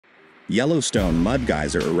Yellowstone mud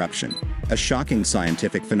geyser eruption, a shocking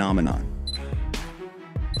scientific phenomenon.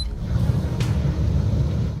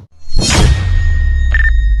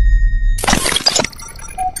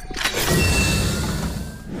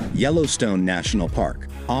 Yellowstone National Park,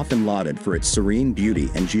 often lauded for its serene beauty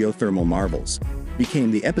and geothermal marvels,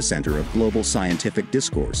 became the epicenter of global scientific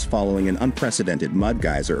discourse following an unprecedented mud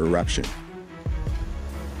geyser eruption.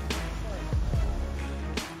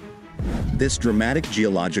 This dramatic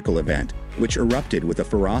geological event, which erupted with a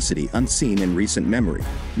ferocity unseen in recent memory,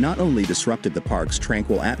 not only disrupted the park's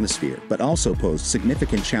tranquil atmosphere but also posed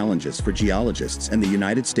significant challenges for geologists and the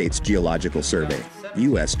United States Geological Survey,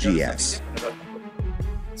 USGS.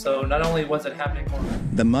 So not only was it happening more...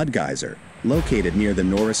 The mud geyser, located near the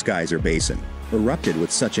Norris Geyser Basin, erupted with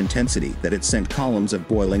such intensity that it sent columns of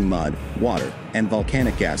boiling mud, water, and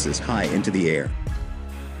volcanic gases high into the air.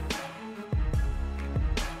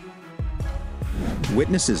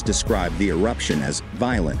 Witnesses described the eruption as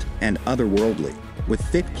violent and otherworldly, with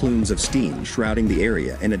thick plumes of steam shrouding the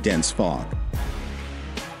area in a dense fog.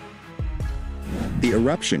 The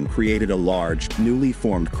eruption created a large, newly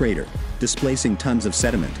formed crater, displacing tons of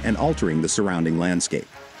sediment and altering the surrounding landscape.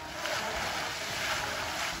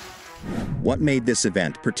 What made this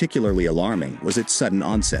event particularly alarming was its sudden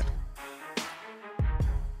onset.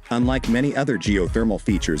 Unlike many other geothermal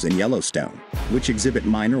features in Yellowstone, which exhibit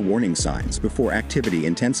minor warning signs before activity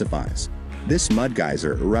intensifies, this mud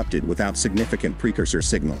geyser erupted without significant precursor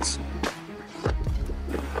signals.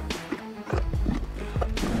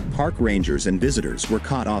 Park rangers and visitors were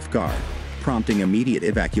caught off guard, prompting immediate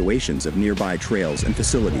evacuations of nearby trails and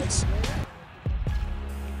facilities.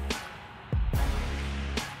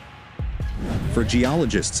 For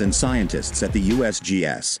geologists and scientists at the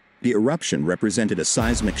USGS, the eruption represented a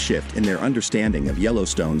seismic shift in their understanding of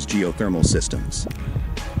Yellowstone's geothermal systems.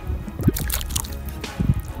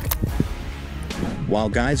 While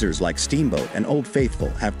geysers like Steamboat and Old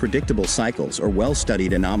Faithful have predictable cycles or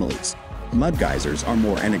well-studied anomalies, mud geysers are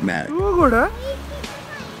more enigmatic.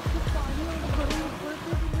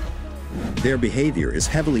 Their behavior is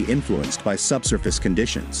heavily influenced by subsurface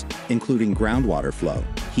conditions, including groundwater flow,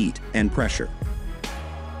 heat, and pressure.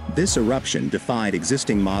 This eruption defied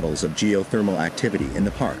existing models of geothermal activity in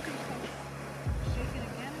the park.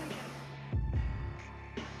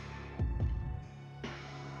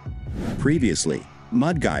 Previously,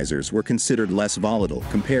 mud geysers were considered less volatile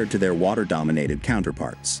compared to their water-dominated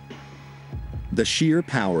counterparts. The sheer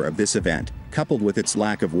power of this event, coupled with its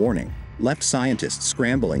lack of warning, left scientists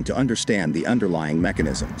scrambling to understand the underlying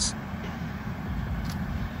mechanisms.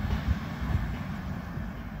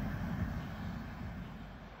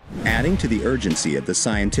 Adding to the urgency of the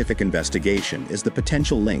scientific investigation is the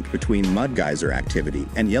potential link between mud geyser activity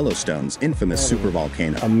and Yellowstone's infamous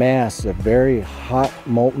supervolcano. A mass of very hot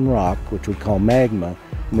molten rock, which we call magma,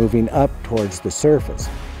 moving up towards the surface.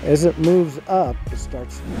 As it moves up, it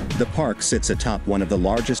starts... The park sits atop one of the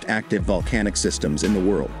largest active volcanic systems in the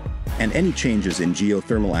world, and any changes in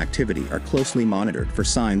geothermal activity are closely monitored for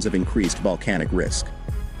signs of increased volcanic risk.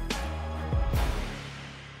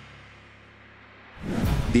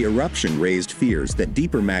 The eruption raised fears that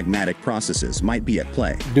deeper magmatic processes might be at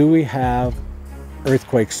play. Do we have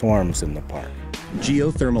earthquake swarms in the park?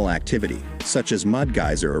 Geothermal activity, such as mud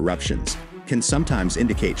geyser eruptions, can sometimes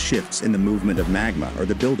indicate shifts in the movement of magma or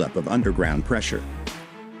the buildup of underground pressure.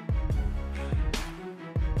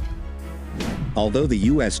 Although the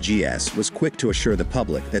USGS was quick to assure the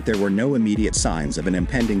public that there were no immediate signs of an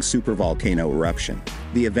impending supervolcano eruption,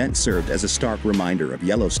 the event served as a stark reminder of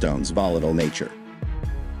Yellowstone's volatile nature.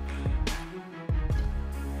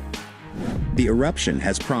 The eruption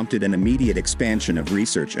has prompted an immediate expansion of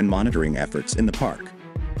research and monitoring efforts in the park.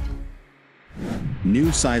 New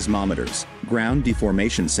seismometers, ground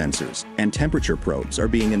deformation sensors, and temperature probes are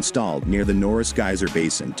being installed near the Norris Geyser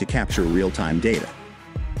Basin to capture real-time data.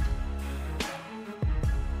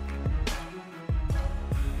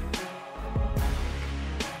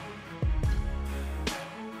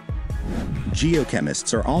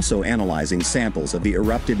 Geochemists are also analyzing samples of the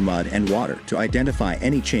erupted mud and water to identify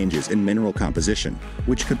any changes in mineral composition,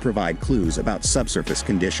 which could provide clues about subsurface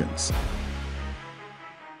conditions.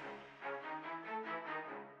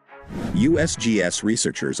 USGS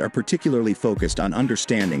researchers are particularly focused on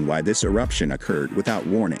understanding why this eruption occurred without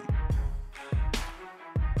warning.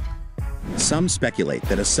 Some speculate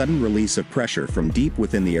that a sudden release of pressure from deep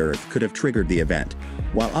within the Earth could have triggered the event,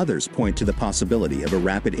 while others point to the possibility of a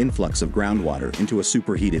rapid influx of groundwater into a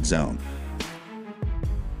superheated zone.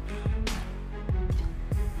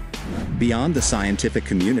 Beyond the scientific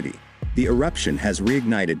community, The eruption has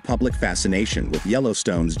reignited public fascination with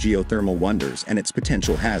Yellowstone's geothermal wonders and its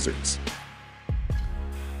potential hazards.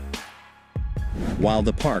 While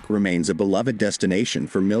the park remains a beloved destination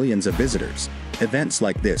for millions of visitors, events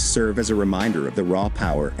like this serve as a reminder of the raw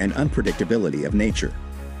power and unpredictability of nature.